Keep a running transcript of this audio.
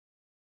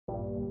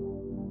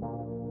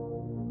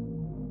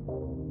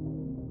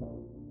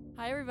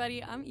Hi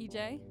everybody, I'm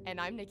EJ, And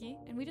I'm Nikki.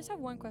 and we just have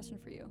one question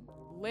for you.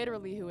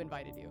 Literally, who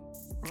invited you?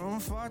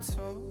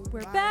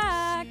 We're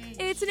back!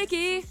 It's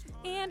Nikki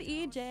and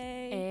EJ.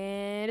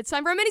 And it's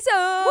time for a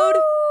mini-sode!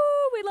 Woo!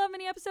 We love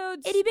mini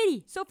episodes. Itty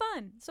bitty. So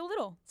fun, so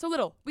little. So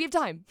little. We have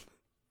time.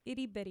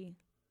 Itty bitty.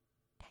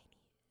 Tiny.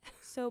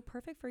 So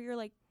perfect for your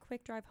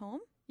quick drive home.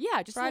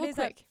 Yeah, just Fridays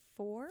a little quick. at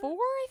 4? 4,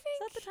 I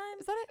think? Is that the time?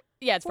 Is that it?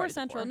 Yeah, it's 4 Fridays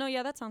at Central. 4. No,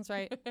 yeah, that sounds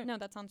right. No,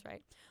 that sounds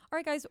right. All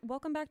right, guys,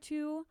 welcome back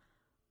to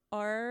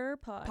our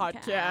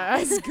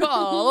Podcast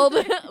called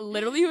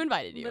Literally Who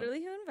Invited You.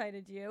 Literally Who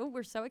Invited You.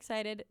 We're so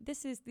excited.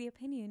 This is the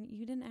opinion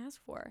you didn't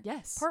ask for.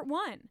 Yes. Part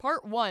 1.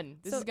 Part 1.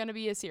 This So- is going to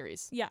be a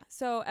series. Yeah,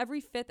 so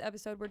every 5th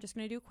episode, we're just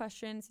going to do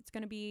questions. It's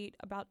going to be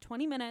about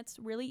 20 minutes,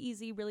 really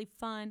easy, really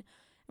fun.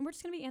 And we're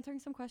just going to be answering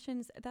some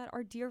questions that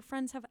our dear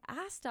friends have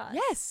asked us.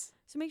 Yes.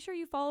 So make sure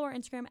you follow our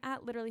Instagram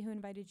at Literally Who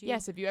Invited You.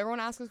 Yes, if you ever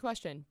want to ask us a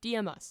question,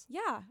 DM us.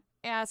 Yeah.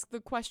 Ask the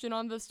question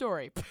on the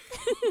story.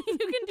 You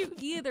can do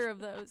either of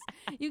those.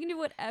 You can do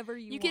whatever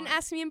you You want. can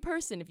ask me in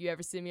person if you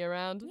ever see me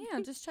around.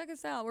 Yeah, just check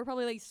us out. We're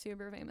probably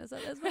super famous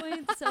at this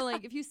point. So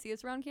if you see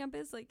us around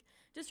campus,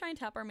 just try and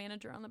tap our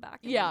manager on the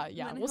back. and Yeah.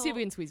 then We'll see if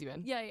we he'll- can squeeze you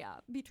in. Yeah.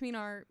 Between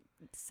our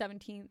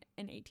 17th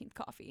and 18th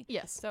coffee.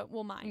 Yes. So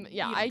we'll mind.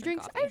 Yeah, You I don't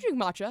drink coffee.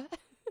 matcha,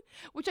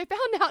 which I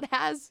found out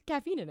has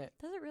caffeine in it.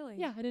 Does it really?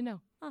 Yeah, I didn't know.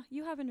 Oh,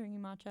 you have been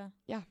drinking matcha.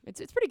 Yeah, it's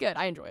pretty good.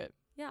 I enjoy it.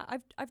 Yeah,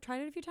 I've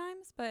tried it a few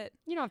times, but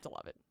You don't have to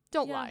love it.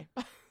 Don't Yeah. lie.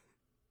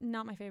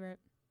 not my favorite.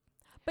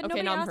 But Okay,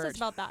 nobody now I'm asked us hurt.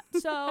 about that.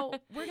 So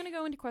we're gonna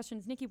go into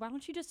questions. Nikki, why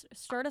don't you just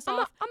start us I'm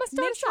off? gonna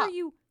start Make us sure off.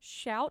 you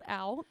shout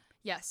out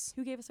Yes.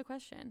 who gave us a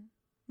question.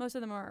 Most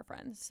of them are our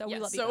friends, so we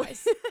Yes, love so you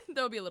guys.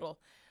 There'll be a little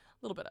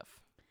bit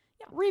of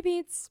Yeah.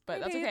 repeats, but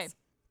that's okay. Repeats.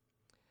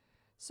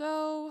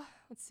 So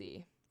let's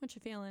see. What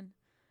you feeling?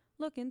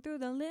 Looking through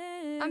the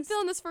list. I'm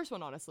feeling this first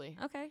one honestly.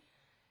 Okay.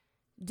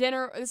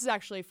 Dinner. This is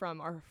actually from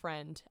our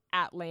friend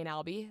at Lane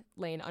Albie,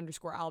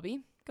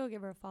 Lane_Albie. Go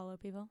give her a follow,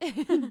 people.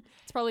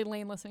 It's probably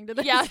Lane listening to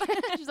this. Yeah,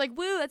 she's like,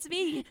 "Woo, that's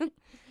me."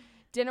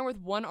 Dinner with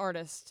one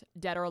artist,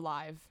 dead or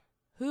alive.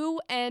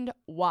 Who and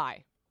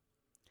why?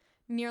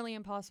 Nearly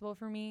impossible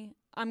for me.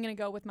 I'm gonna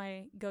go with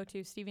my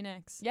go-to, Stevie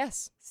Nicks.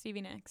 Yes.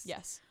 Stevie Nicks.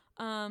 Yes.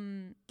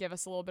 Give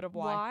us a little bit of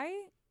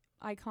why.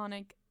 Why?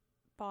 Iconic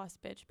boss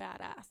bitch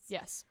badass.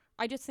 Yes.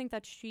 I just think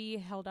that she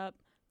held up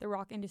the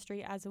rock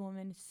industry as a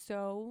woman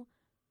so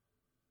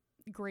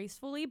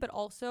gracefully, but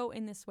also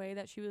in this way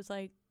that she was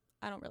like,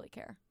 I don't really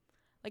care.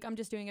 I'm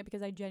just doing it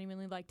because I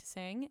genuinely like to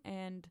sing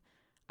and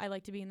I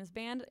like to be in this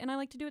band and I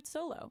like to do it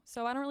solo.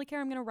 So I don't really care.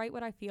 I'm going to write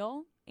what I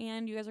feel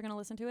and you guys are going to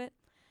listen to it.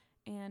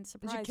 And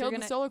surprise, killed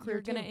the solo career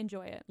you're going too. to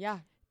enjoy it. Yeah.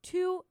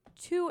 Two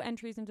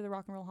entries into the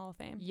Rock and Roll Hall of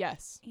Fame.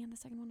 Yes. And the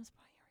second one was by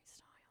Harry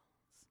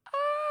Styles.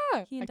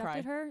 Ah, He I inducted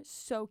cried. her.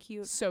 So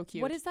cute. So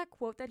cute. What is that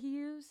quote that he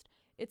used?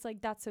 It's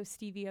like, that's so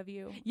Stevie of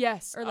you.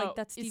 Yes. Or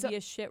that's it's Stevie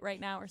as shit right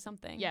now or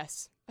something.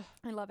 Yes.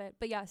 I love it.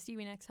 But yeah,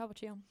 Stevie Nicks. How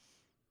about you?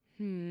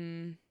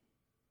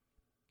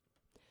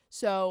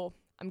 So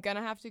I'm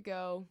gonna have to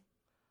go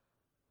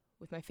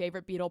with my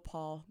favorite Beatle,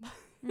 Paul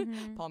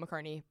Mhm. Paul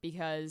McCartney,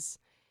 because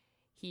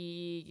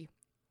he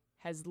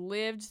has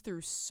lived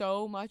through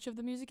so much of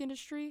the music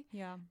industry.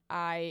 Yeah.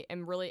 I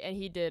am really, and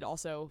he did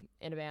also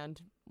in a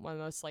band, one of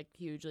the most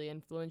hugely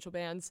influential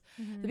bands,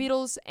 Mhm. the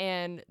Beatles,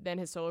 and then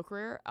his solo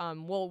career,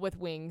 with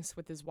Wings,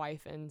 with his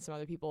wife and some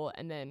other people,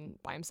 and then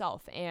by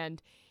himself.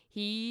 And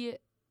he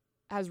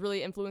has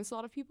really influenced a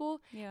lot of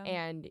people, Yeah.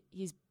 and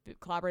he's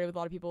collaborated with a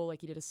lot of people.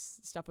 He did his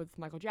stuff with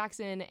Michael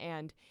Jackson,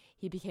 and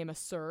he became a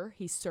Sir.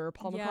 He's Sir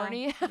Paul Yeah.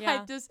 McCartney.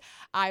 Yeah.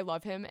 I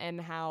love him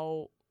and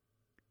how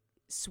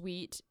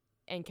sweet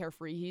and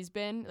carefree he's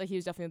been. He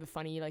was definitely the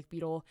funny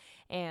Beatle,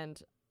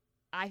 and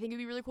I think it'd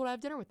be really cool to have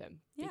dinner with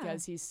him Yeah.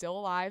 because he's still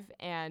alive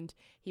and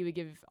he would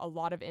give a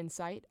lot of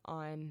insight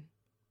on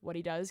what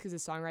he does because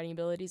his songwriting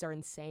abilities are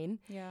insane.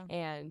 Yeah.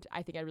 And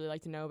I think I'd really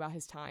like to know about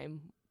his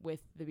time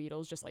with the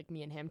Beatles, just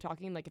me and him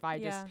talking. If I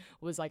just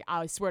was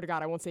I swear to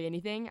God, I won't say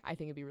anything, I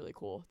think it'd be really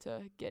cool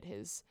to get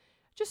his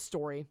just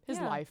story, his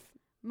Yeah. life.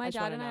 My just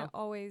dad wanna and I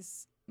know.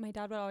 my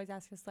dad would always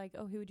ask us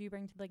oh, who would you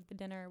bring to the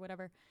dinner or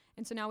whatever.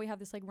 And so now we have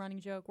this running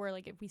joke where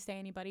if we say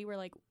anybody,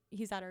 we're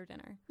he's at our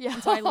dinner. Yeah.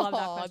 And so I love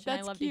that question. I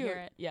That's love cute. to hear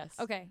it. Yes.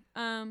 Okay.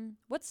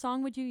 What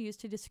song would you use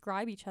to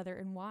describe each other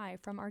and why?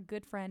 From our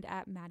good friend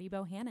at Maddie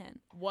Bohannon.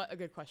 What a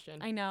good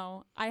question. I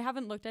know. I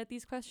haven't looked at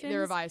these questions.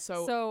 They're revised,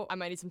 So I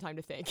might need some time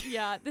to think.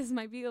 yeah, this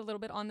might be a little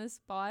bit on the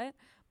spot,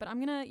 but I'm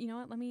gonna, you know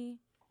what? Let me.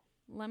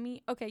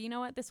 Okay, you know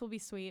what? This will be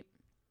sweet.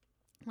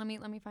 Let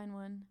me find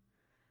one.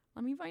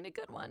 Let me find a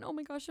good one. Oh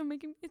my gosh,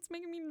 it's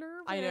making me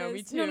nervous. I know,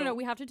 me No. too.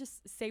 We have to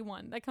just say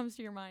one that comes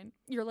to your mind.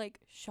 You're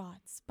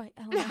Shots by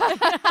Ellen.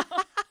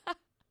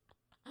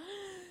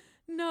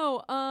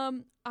 No,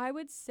 I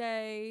would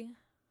say,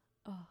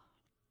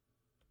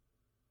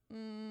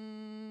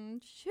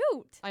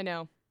 shoot. I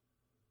know.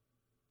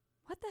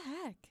 What the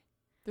heck?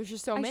 There's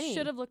just so many. I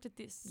should have looked at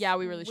this. Yeah,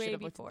 we really way should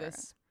have looked before. at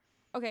this.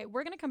 Okay,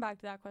 we're gonna come back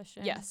to that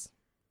question. Yes.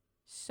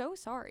 So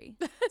sorry.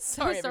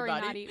 Sorry, Sorry,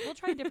 everybody. Maddie. We'll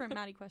try a different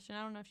Maddie question.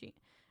 I don't know if she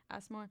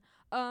ask more.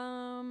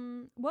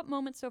 What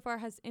moment so far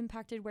has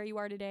impacted where you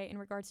are today in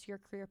regards to your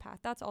career path?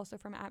 That's also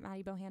from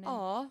 @MaddieBohannon.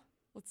 Aw.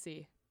 Let's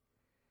see.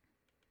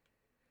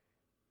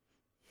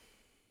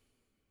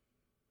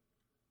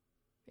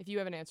 If you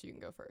have an answer, you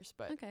can go first.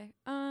 But Okay.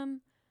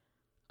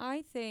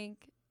 I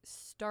think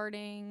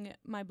starting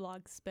my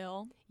blog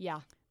Spill,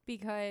 yeah.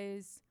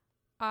 because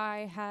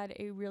I had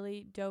a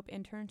really dope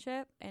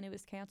internship and it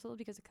was canceled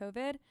because of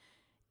COVID,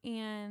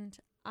 and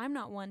I'm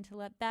not one to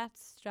let that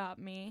stop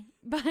me.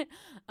 But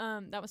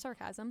that was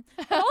sarcasm.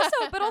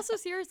 But also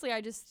seriously,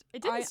 It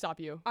didn't stop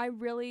you. I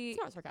really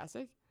It's not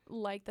sarcastic.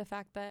 like the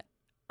fact that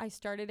I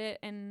started it,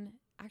 and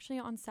actually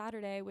on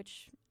Saturday,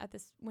 which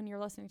when you're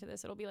listening to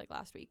this, it'll be like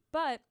last week,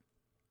 but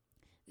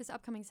this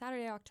upcoming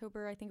Saturday,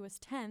 October, I think it was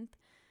 10th,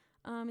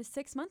 is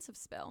 6 months of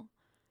Spill.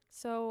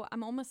 So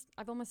I've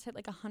almost hit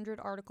like 100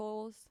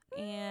 articles,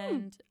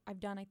 and I've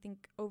done, I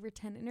think, over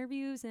 10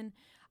 interviews, and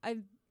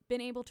I've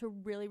been able to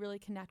really, really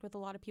connect with a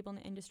lot of people in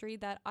the industry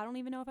that I don't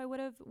even know if I would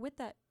have with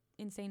that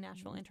insane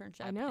Nashville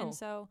internship. I know. And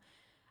so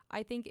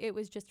I think it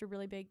was just a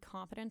really big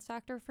confidence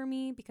factor for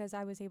me, because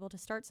I was able to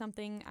start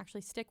something,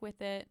 actually stick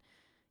with it,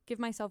 give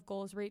myself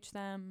goals, reach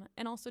them,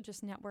 and also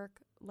just network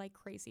like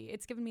crazy.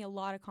 It's given me a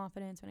lot of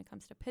confidence when it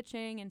comes to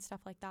pitching and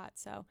stuff like that.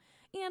 So,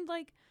 and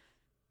like,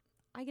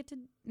 I get to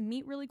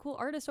meet really cool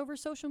artists over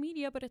social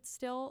media, but it's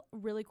still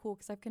really cool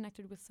because I've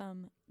connected with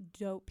some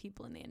dope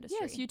people in the industry.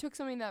 Yes, you took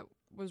something that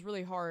was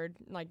really hard,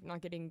 like not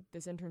getting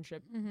this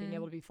internship, being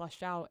able to be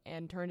fleshed out,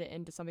 and turned it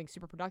into something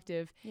super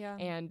productive. Yeah.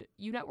 And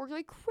you networked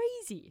like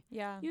crazy.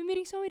 Yeah. You've been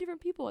meeting so many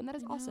different people, and that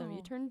is I awesome. You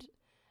know. turned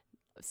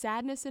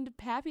sadness into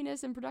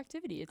happiness and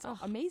productivity. It's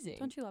amazing.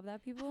 Don't you love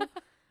that, people?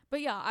 But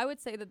yeah, I would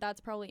say that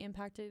that's probably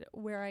impacted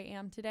where I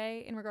am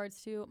today in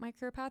regards to my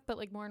career path, but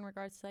like more in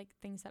regards to like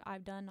things that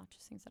I've done, not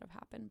just things that have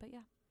happened. But yeah.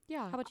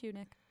 Yeah. How about you,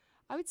 Nick?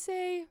 I would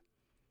say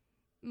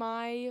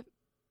my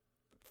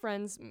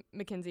friends,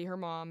 Mackenzie, her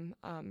mom,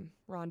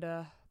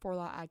 Rhonda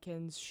Forlaw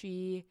Atkins,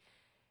 she,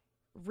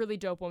 really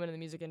dope woman in the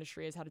music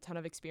industry, has had a ton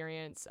of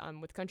experience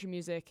with country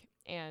music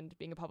and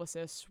being a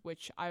publicist,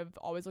 which I've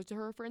always looked to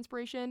her for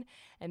inspiration.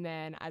 And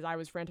then as I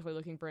was frantically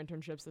looking for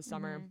internships this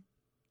summer,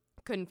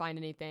 couldn't find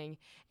anything,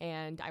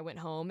 and I went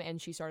home,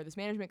 and she started this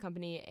management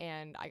company,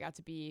 and I got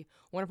to be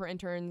one of her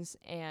interns,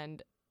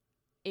 and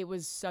it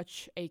was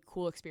such a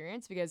cool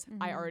experience because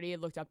I already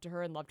had looked up to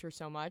her and loved her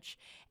so much,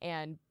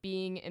 and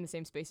being in the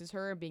same space as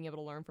her, being able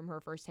to learn from her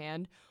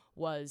firsthand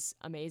was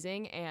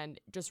amazing, and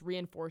just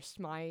reinforced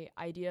my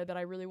idea that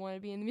I really wanted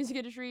to be in the music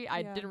industry.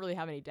 I didn't really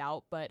have any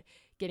doubt, but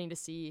getting to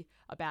see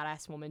a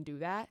badass woman do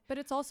that. But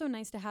it's also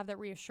nice to have that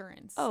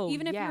reassurance. Oh,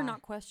 even if yeah. you're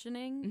not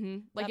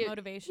questioning Like that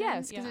motivation.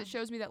 Yes, because it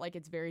shows me that like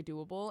it's very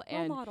doable. Role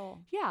And model.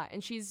 yeah,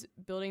 and she's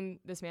building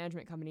this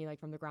management company like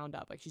from the ground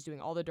up. Like she's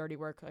doing all the dirty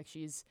work, like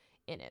she's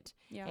in it.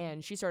 Yeah.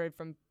 And she started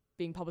from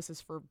being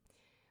publicist for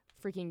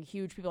freaking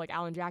huge people like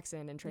Alan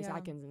Jackson and Trace Yeah.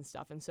 Atkins and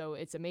stuff. And so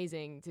it's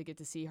amazing to get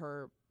to see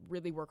her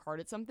really work hard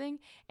at something,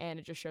 and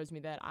it just shows me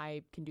that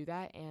I can do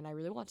that, and I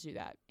really want to do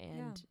that.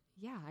 And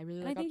yeah, I really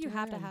And like I think up you to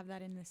have her, to and have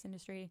that in this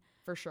industry.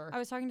 for sure. I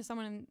was talking to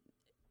someone, and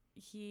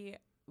he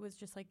was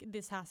just like,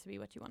 this has to be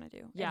what you want to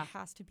do. Yeah. It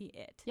has to be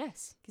it.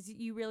 Yes. Because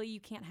you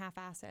can't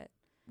half-ass it.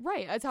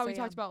 Right. That's how So, we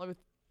talked about like,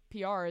 with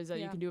PR, is that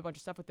you Yeah. can do a bunch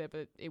of stuff with it,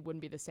 but it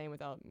wouldn't be the same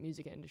without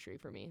music industry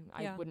for me.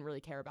 I Yeah. wouldn't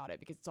really care about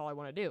it because it's all I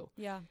want to do.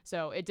 Yeah.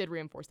 So it did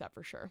reinforce that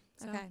for sure.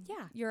 So, Okay.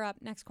 yeah. You're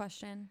up. Next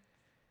question.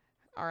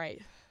 All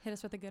right. Hit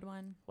us with a good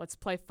one. Let's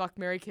play Fuck,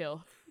 Marry,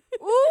 Kill.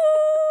 Ooh,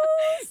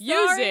 sorry,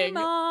 Using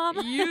Mom.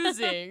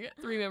 using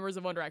 3 members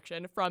of One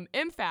Direction from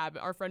MFAB,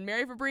 our friend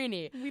Mary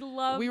Fabrini.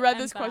 We read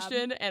this MFAB.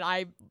 question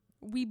and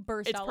We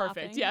burst It's out perfect.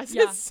 laughing. Yes,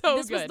 Yeah. it's so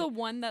this was good. the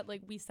one that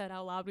like we said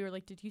out loud. We were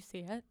like, "Did you see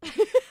it?"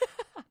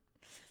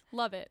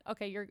 Love it.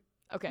 Okay,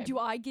 okay. Do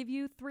I give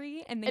you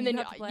 3 and then And you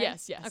then have to play?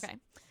 yes. Okay.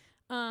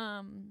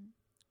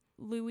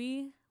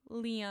 Louis,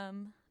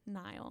 Liam,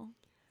 Niall.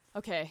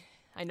 Okay.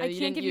 I know I you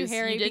can't didn't give use you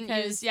Harry you didn't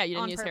because use, yeah, you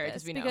on didn't use Harry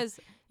purpose, we know. because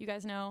you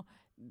guys know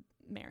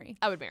Mary.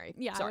 I would marry.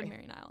 Yeah, Sorry. I would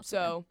marry Niall. It's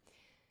So,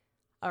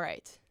 all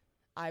right.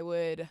 I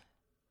would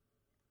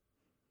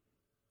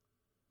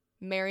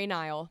marry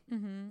Niall.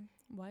 okay.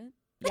 What?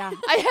 Yeah.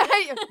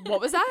 What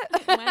was that?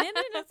 When did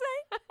it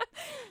say?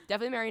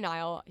 Definitely marry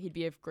Niall. He'd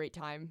be a great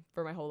time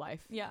for my whole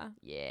life. Yeah.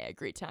 Yeah,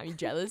 great time. You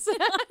jealous?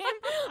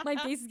 My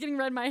face is getting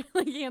red. My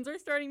hands are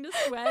starting to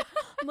sweat.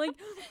 I'm like,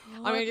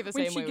 I'm gonna get the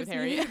when same she way with gives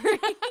me Harry.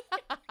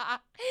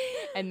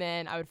 And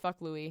then I would fuck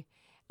Louis,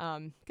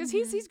 because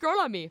he's grown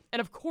on me, and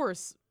of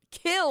course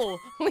kill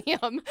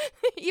Liam.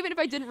 Even if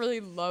I didn't really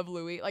love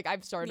Louis, like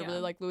I've started to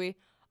really like Louis.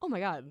 Oh my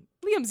God,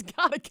 Liam's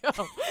gotta go.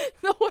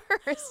 The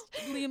worst.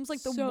 Liam's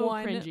like the So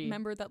one cringy.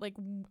 member that like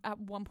at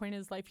one point in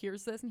his life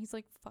hears this and he's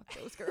like, fuck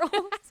those girls.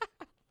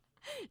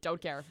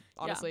 Don't care.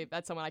 Honestly,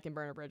 that's someone I can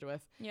burn a bridge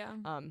with. Yeah.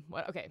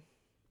 What? Okay,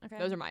 Okay.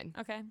 those are mine.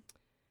 Okay.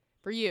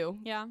 For you,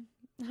 Yeah.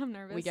 I'm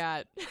nervous.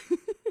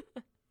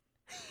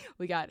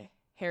 we got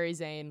Harry,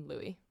 Zayn,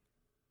 Louis.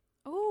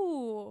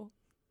 Oh.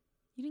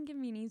 You didn't give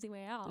me an easy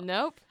way out.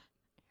 Nope.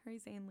 Harry,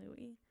 Zayn,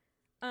 Louis.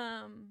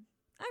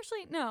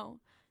 Actually, no.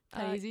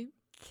 Kinda easy.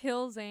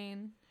 Kill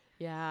Zayn.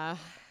 Yeah.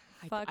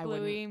 Fuck I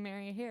wouldn't. Louis,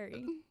 marry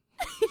Harry.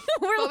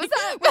 What was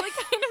that? We're like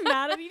kind of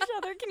mad at each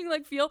other. Can you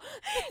like feel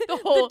The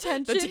whole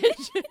tension?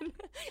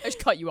 I just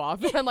cut you off.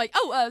 I'm like,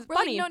 oh, We're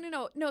funny. like,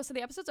 no. So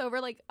the episode's over.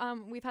 Like,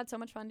 we've had so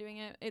much fun doing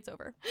it. It's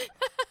over.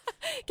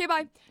 Okay,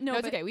 bye. No, No,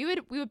 it's but- okay. We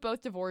would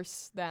both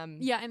divorce them.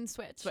 Yeah, and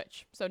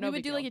switch. So no we would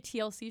big do deal. like a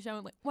TLC show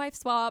and like wife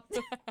swap.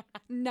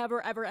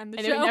 Never ever end the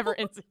and show. it would never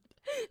ends.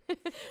 Like,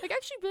 I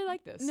actually really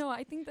like this. No,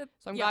 I think that.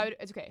 So I'm yeah. glad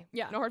it's okay.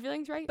 Yeah. No hard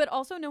feelings, right? But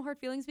also no hard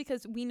feelings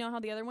because we know how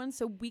the other ones,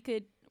 so we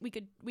could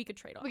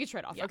trade off. we could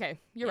trade off. Yeah. Okay,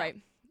 you're Yeah. right.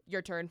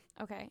 Your turn.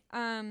 Okay.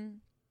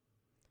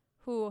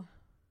 Who?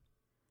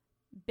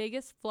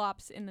 Biggest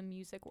flops in the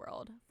music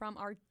world from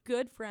our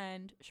good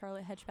friend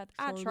Charlotte Hedgepeth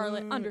at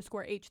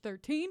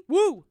Charlotte_H13.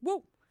 Woo!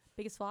 Whoa.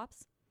 Biggest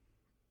flops?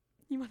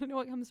 You want to know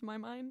what comes to my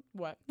mind?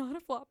 What? Not a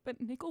flop, but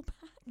Nickelback.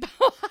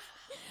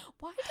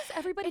 Why does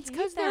everybody It's hate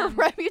because their them?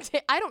 reputation.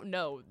 I don't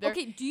know.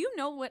 Okay, do you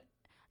know what?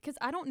 Because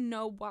I don't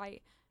know why.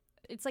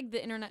 It's like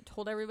the internet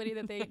told everybody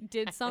that they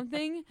did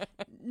something.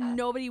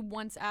 Nobody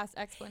once asked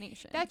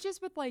explanation. That's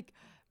just with like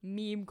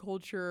meme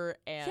culture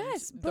and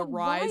Yes, the but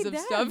rise why of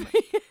them? stuff.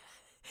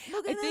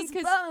 Look I at think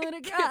this I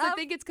photograph.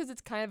 think it's because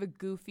it's kind of a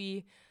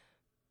goofy.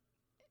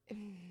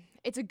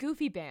 It's a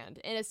goofy band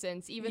in a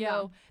sense, even Yeah.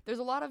 though there's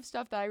a lot of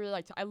stuff that I really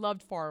liked. I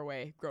loved Far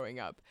Away growing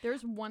up.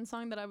 There's one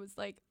song that I was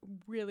like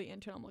really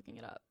into. And I'm looking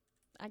it up.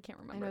 I can't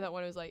I remember. know that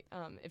one was like,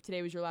 if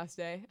today was your last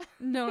day.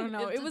 No.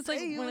 If It was like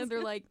today one was of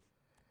their like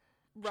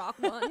rock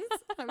ones.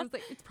 I was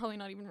like, it's probably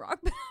not even rock,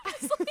 but I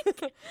was like, I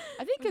think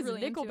I was because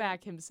really into it.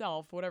 Nickelback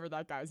himself, whatever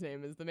that guy's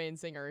name is, the main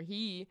singer,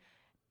 he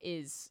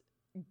is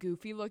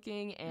goofy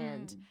looking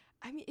and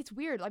I mean, it's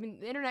weird. I mean,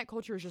 the internet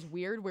culture is just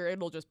weird where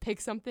it'll just pick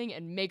something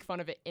and make fun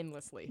of it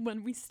endlessly.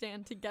 when we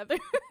stand together.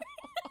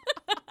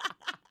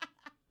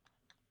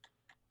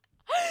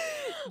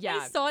 Yeah.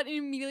 I saw it and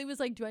immediately was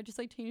like, do I just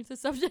like change the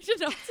subject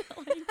and not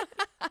tell anybody?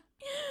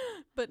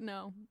 But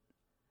no.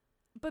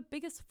 But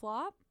biggest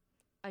flop?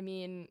 I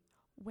mean,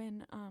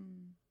 When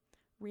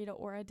Rita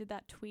Ora did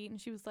that tweet and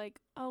she was like,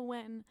 oh,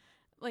 when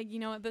like, you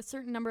know, the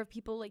certain number of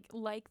people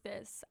like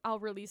this, I'll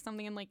release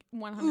something and like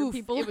 100 oof,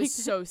 people it was liked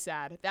so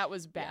sad. That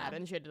was bad. Yeah.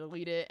 And she had to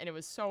delete it and it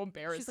was so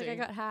embarrassing. She's like, I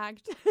got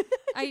hacked.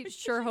 I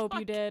sure did hope not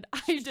you did.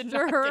 I did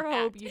not sure get hope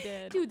hacked. you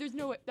did. Dude, there's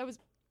no way. That was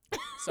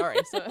sorry.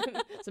 So,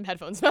 some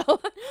headphones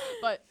fell.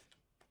 But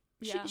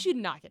Yeah. she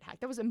did not get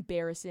hacked. That was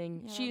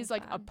embarrassing. Yeah, that She's was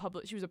like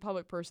bad. she was a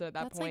public person at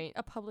that That's point. like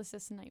a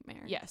publicist's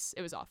nightmare. Yes,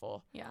 it was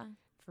awful. Yeah.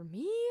 For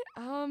me,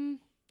 I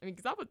mean,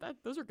 because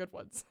those are good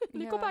ones.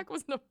 Yeah. Nickelback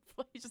wasn't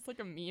he's just like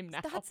a meme now.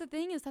 That's the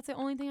thing is that's the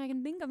only thing I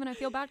can think of and I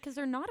feel bad because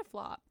they're not a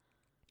flop.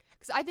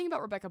 Because I think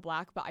about Rebecca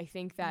Black, but I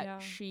think that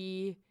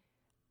Yeah.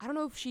 I don't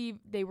know if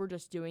they were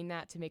just doing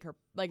that to make her,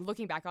 like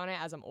looking back on it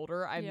as I'm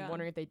older, I'm Yeah.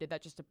 wondering if they did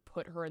that just to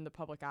put her in the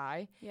public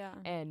eye Yeah.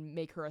 and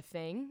make her a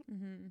thing.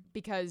 Mm-hmm.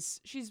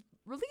 Because she's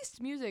released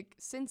music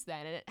since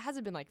then and it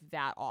hasn't been like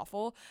that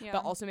awful. Yeah.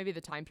 But also maybe the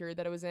time period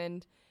that it was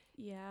in,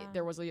 yeah.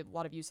 there was a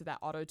lot of use of that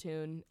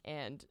auto-tune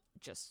and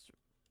just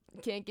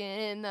kicking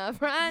in the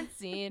front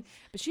scene.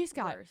 But she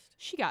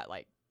got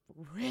like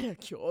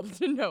ridiculed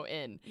to no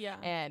end. Yeah.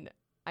 And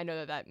I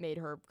know that made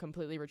her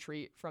completely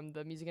retreat from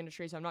the music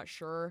industry, so I'm not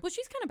sure. Well,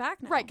 she's kind of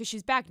back now. Right, because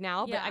she's back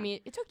now, but Yeah. I mean,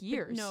 it took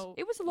years. no,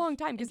 it was a long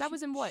time, because and that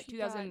was in what, she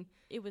got- 2000?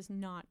 It was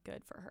not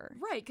good for her.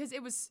 Right, because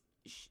it was,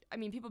 I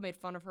mean, people made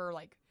fun of her,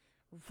 like,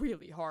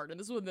 really hard, and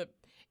this was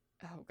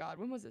oh God,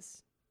 when was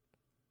this?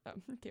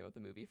 Came out the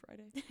movie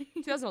Friday.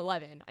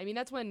 2011. I mean,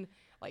 that's when,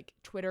 like,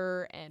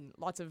 Twitter and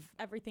lots of,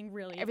 Everything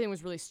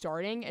was really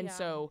starting, and Yeah.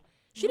 so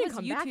she There didn't was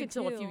come back YouTube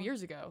until a few too.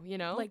 years ago, you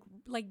know?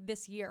 Like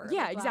this year.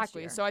 yeah, like last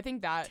exactly. year. So I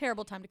think that,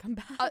 terrible time to come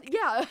back.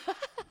 yeah.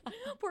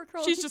 Poor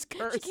girl. She's just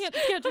cursed. She can't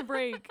catch a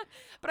break.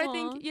 But I Aw.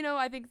 think,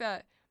 I think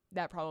that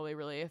probably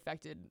really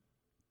affected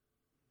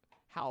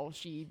how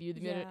she viewed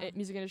the Yeah.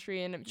 music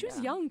industry. And she was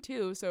Yeah. young,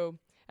 too. So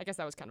I guess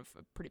that was kind of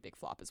a pretty big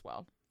flop as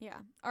well. Yeah.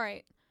 All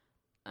right.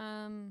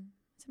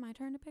 Is it my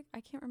turn to pick? I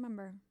can't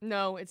remember.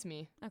 No, it's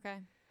me. Okay.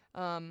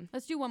 Um,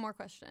 Let's do one more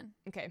question.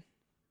 okay.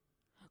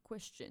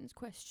 Questions.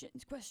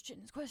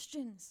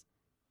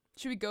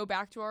 Should we go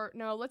back to our...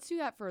 No, let's do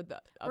that for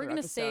the other We're gonna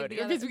episode. save the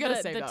Because we gotta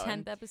the save that 10th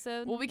one.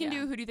 episode. Well, we can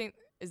Yeah. do who do you think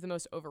is the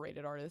most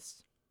overrated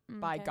artist?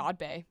 By Okay.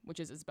 Godbey, which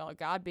is Isabella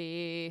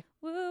Godbey.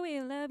 Woo,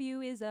 we love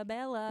you,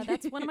 Isabella.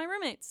 That's one of my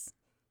roommates.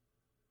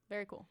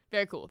 Very cool.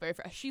 Very cool. Very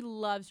fresh. She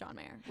loves John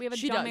Mayer. We have a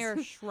She John does.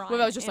 Mayer shrine. Well,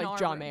 that was just in like our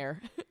John room.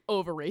 Mayer.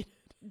 Overrated.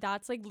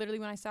 That's like literally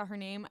when I saw her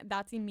name,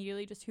 that's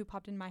immediately just who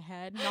popped in my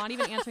head. Not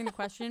even answering the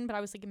question, but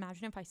I was like,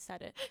 imagine if I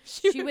said it.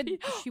 She would be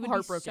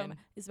heartbroken. be so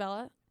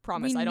Isabella,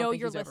 Promise, we I don't know think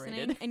you're he's listening,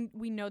 overrated. and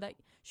we know that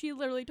she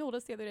literally told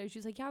us the other day.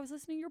 She's like, "Yeah, I was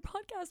listening to your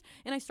podcast,"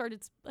 and I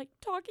started like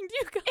talking to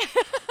you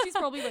guys. She's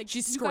probably like,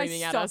 She's "You guys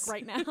screaming at suck us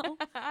right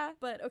now."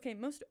 But okay,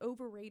 most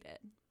overrated.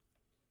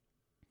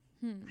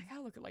 I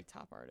gotta look at like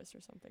top artists or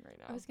something right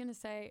now. I was gonna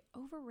say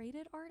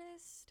overrated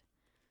artist.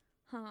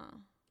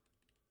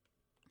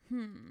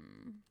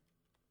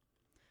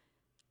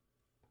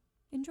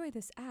 Enjoy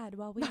this ad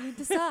while we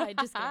decide.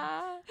 Just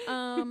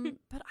kidding.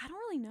 But I don't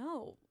really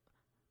know.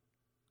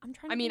 I'm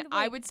trying to I mean, think of,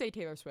 I like- would say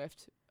Taylor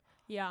Swift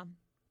Yeah.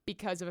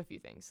 because of a few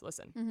things.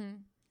 Listen, Mm-hmm.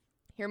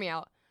 hear me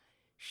out.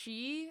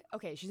 She's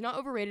not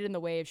overrated in the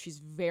way of she's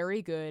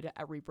very good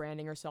at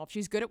rebranding herself.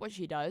 She's good at what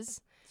she does.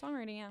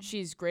 Songwriting, yeah.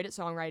 She's great at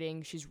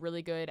songwriting. She's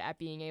really good at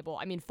being able,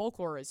 I mean,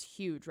 folklore is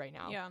huge right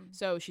now. Yeah.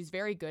 So she's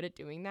very good at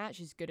doing that.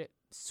 She's good at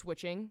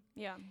switching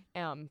Yeah.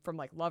 from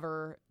like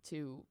Lover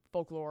to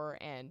folklore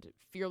and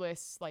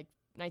Fearless, like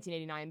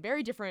 1989,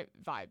 very different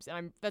vibes.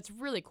 And that's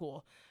really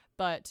cool.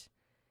 But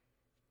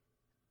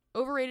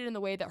overrated in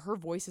the way that her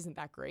voice isn't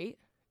that great.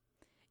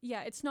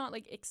 Yeah, it's not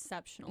like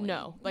exceptional.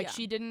 No, like yeah.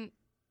 she didn't.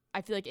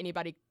 I feel like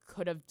anybody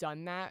could have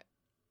done that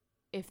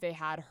if they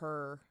had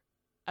her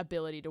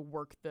ability to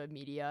work the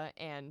media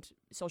and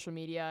social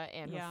media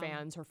and Yeah. her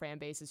fans. Her fan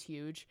base is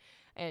huge,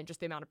 and just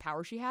the amount of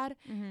power she had.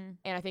 Mm-hmm.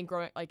 And I think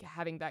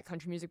having that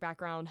country music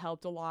background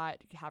helped a lot.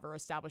 Have her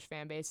established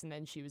fan base, and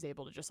then she was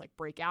able to just like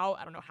break out.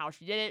 I don't know how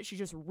she did it. She's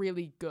just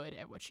really good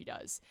at what she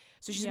does.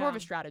 So she's more of Yeah.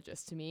 a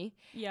strategist to me.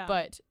 Yeah.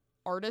 But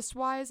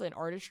artist-wise and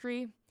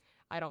artistry,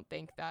 I don't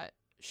think that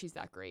she's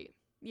that great.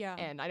 yeah.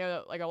 And I know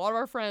that like a lot of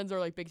our friends are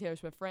like big Taylor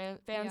Swift fans,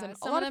 yeah. and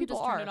Some a lot of of them people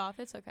just are. turn it off.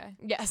 It's okay.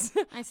 Yes,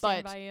 I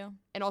stand But- by you.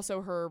 and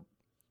also her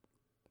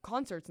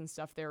concerts and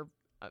stuff. They're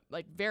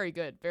like very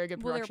good Well, their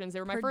productions. They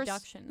were my first.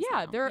 Productions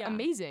Yeah, now. they're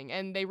amazing,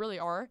 and they really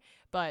are.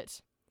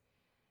 But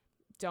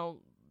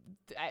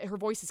her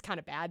voice is kind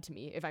of bad to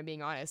me, if I'm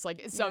being honest.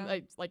 Like Yeah.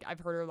 like I've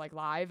heard her like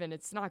live, and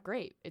it's not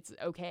great. It's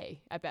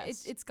okay at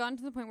best. It's gotten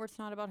to the point where it's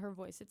not about her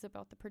voice. It's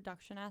about the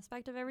production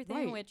aspect of everything,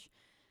 Right. which,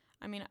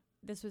 I mean,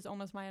 this was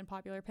almost my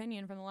unpopular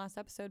opinion from the last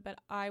episode, but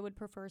I would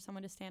prefer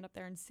someone to stand up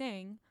there and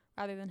sing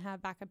rather than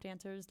have backup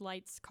dancers,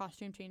 lights,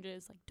 costume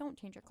changes. Like, don't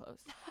change your clothes.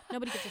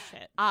 Nobody gives a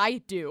shit.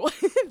 I do.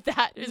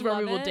 That is You where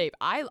we love will it? date.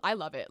 I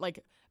love it.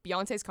 Like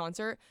Beyonce's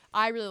concert.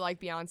 I really like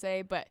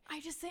Beyonce, but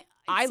I just say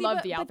I see, love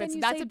but- the but then outfits.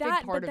 you That's say a big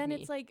that, part but of then me.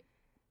 it's like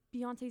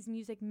Beyonce's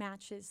music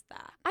matches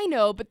that. I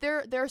know, but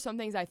there are some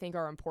things I think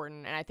are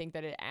important, and I think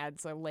that it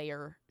adds a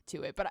layer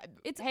to it. But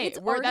It's that's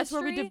where we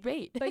artistry,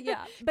 debate. But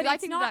yeah, but I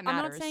it's think not. that I'm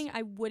not matters. saying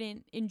I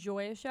wouldn't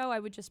enjoy a show. I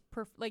would just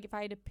like if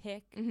I had to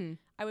pick, Mm-hmm.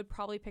 I would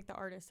probably pick the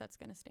artist that's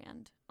gonna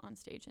stand on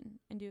stage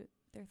and do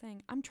their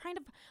thing.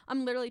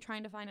 I'm literally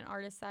trying to find an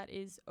artist that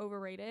is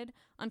overrated.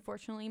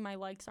 Unfortunately, my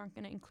likes aren't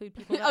gonna include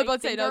people that I was about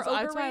to say think that's are why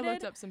I overrated.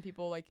 looked up some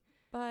people. Like,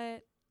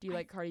 But do you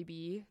like Cardi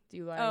B? Do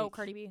you like? oh,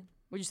 Cardi B.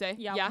 Would you say?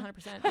 Yeah,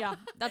 100%. Yeah,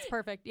 that's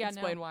perfect. Yeah,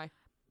 Explain why.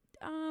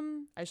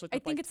 no. I just looked I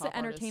up, think like, it's the top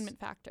artists. entertainment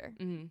factor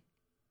Mm-hmm.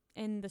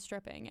 in the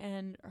stripping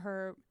and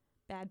her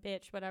bad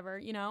bitch, whatever,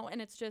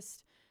 and it's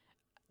just.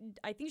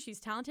 I think she's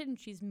talented and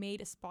she's made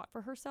a spot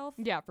for herself,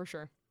 Yeah, for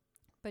sure.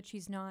 but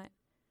she's not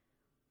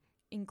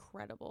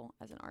incredible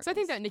as an artist. So I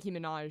think that Nicki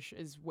Minaj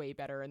is way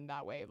better in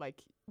that way.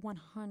 Like,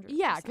 100%.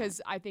 yeah,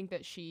 because I think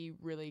that she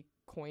really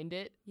coined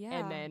it, Yeah.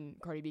 and then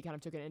Cardi B kind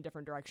of took it in a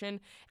different direction.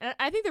 And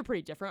I think they're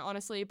pretty different,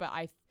 honestly. But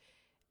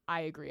I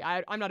agree.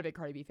 I'm not a big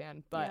Cardi B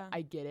fan, but Yeah.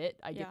 I get it.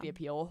 I get Yeah. the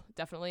appeal,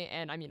 definitely.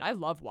 And I mean, I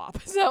love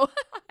WAP, so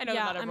I know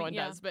Yeah, that not I mean, everyone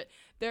yeah. does, but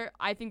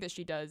I think that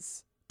she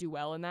does do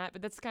well in that.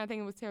 But that's the kind of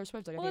thing with Taylor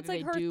Swift. Like, well, I it's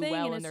think like that her they do thing,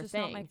 well and in it's their just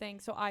thing. not my thing.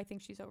 So I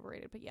think she's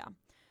overrated. But yeah,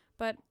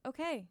 but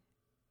okay,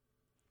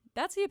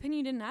 that's the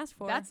opinion you didn't ask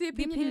for. That's the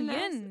opinion you didn't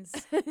opinions.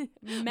 ask.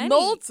 many,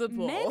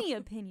 Multiple. many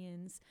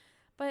opinions.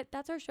 But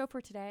that's our show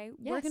for today.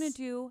 We're gonna Yes.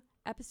 do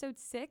episode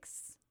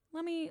 6.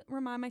 Let me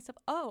remind myself.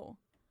 Oh,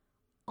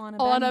 on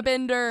On a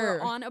bender.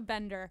 We're on a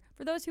bender.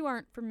 For those who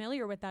aren't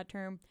familiar with that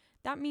term,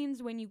 that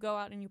means when you go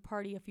out and you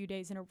party a few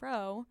days in a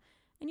row,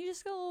 and you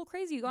just go a little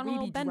crazy. You go on a We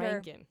little be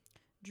bender.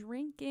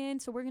 drinking.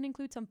 So we're going to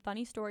include some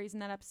funny stories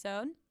in that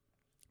episode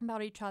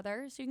about each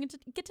other, so you can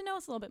get to know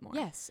us a little bit more.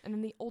 Yes, and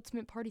then the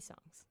ultimate party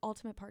songs.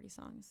 Ultimate party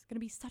songs. Going to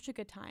be such a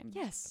good time.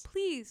 Yes.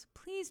 Please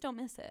don't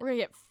miss it. We're gonna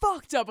get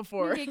fucked up We're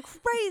before. gonna get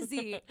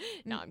crazy.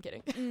 No, I'm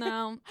kidding.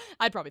 No.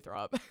 I'd probably throw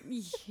up.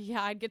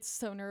 Yeah, I'd get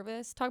so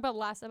nervous. Talk about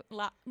last episode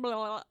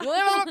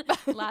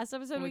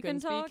When we we can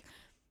couldn't talk. speak.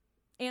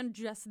 And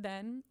just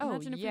then, Oh,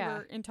 imagine if yeah. we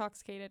were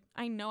intoxicated.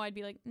 I know I'd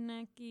be like,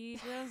 Nikki,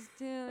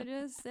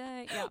 just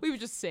say. Yeah. We would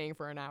just sing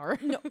for an hour.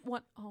 No,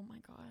 what? Oh my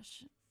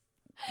gosh.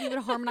 We would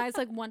harmonize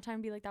like one time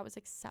and be like, that was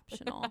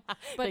exceptional. But-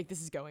 Like,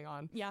 this is going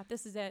on. Yeah,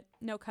 this is it.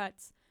 No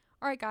cuts.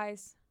 All right,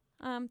 guys.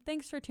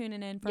 Thanks for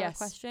tuning in for our Yes.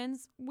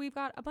 questions. We've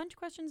got a bunch of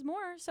questions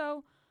more,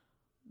 so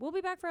we'll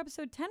be back for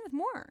episode 10 with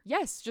more.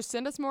 Yes, just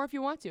send us more if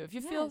you want to. If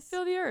you Yes.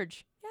 feel the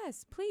urge.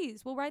 Yes,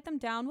 please. We'll write them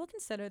down. We'll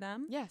consider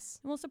them. Yes.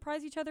 And we'll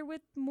surprise each other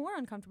with more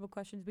uncomfortable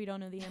questions we don't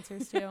know the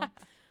answers to.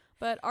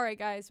 But all right,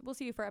 guys. We'll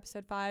see you for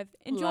episode 5.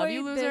 Enjoy Love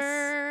you, this.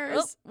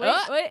 losers.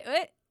 Oh,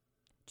 wait.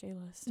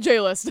 J-List.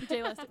 J-list.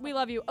 J-List. We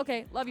love you.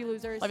 Okay, love you,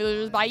 losers. Love you,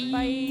 losers. Bye.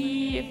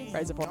 Bye.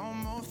 Rise up.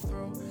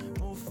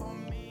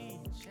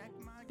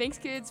 Thanks,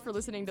 kids, for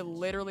listening to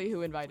literally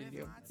Who Invited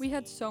You. We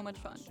had so much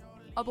fun.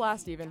 A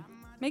blast, even.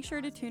 Make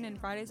sure to tune in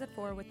Fridays at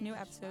 4 with new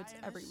episodes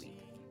every week.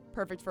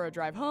 Perfect for a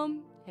drive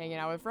home, hanging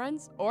out with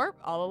friends, or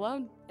all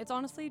alone. It's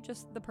honestly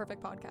just the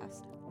perfect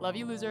podcast. Love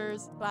you,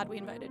 losers. Glad we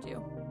invited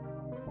you.